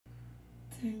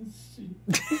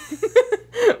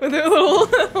With their little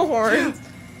horns.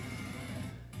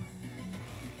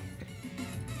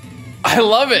 I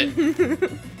love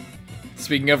it.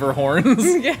 Speaking of her horns.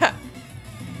 Yeah.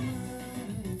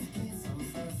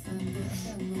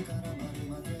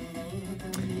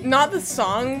 Not the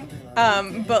song,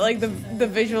 but like the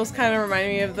visuals kind of remind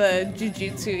me of the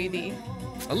Jujutsu ED.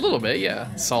 A little bit,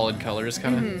 yeah. Solid colors,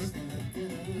 kind of. Mm-hmm.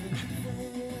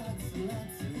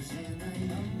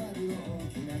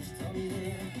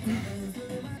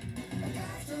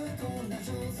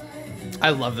 I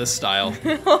love this style.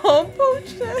 Oh,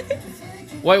 Poche.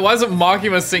 Wait, why isn't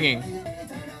Makima singing?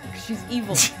 She's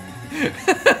evil.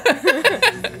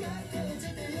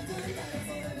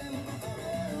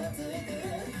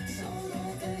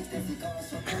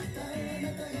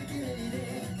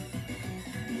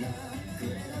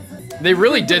 They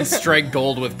really did strike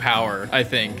gold with power, I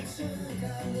think.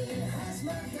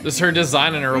 Just her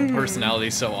design and her own personality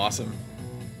is so awesome.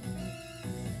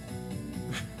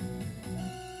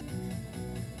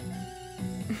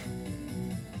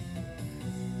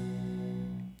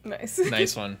 Nice.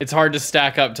 Nice one. It's hard to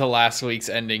stack up to last week's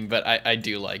ending, but I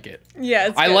do like it. Yeah,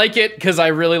 it's I good. like it because I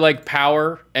really like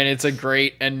Power, and it's a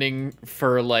great ending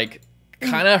for like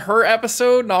kind of her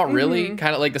episode. Not really,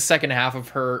 kind of like the second half of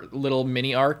her little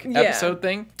mini arc episode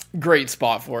thing. Great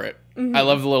spot for it. I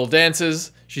love the little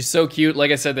dances. She's so cute.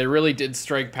 Like I said, they really did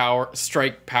strike gold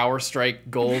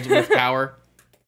with power.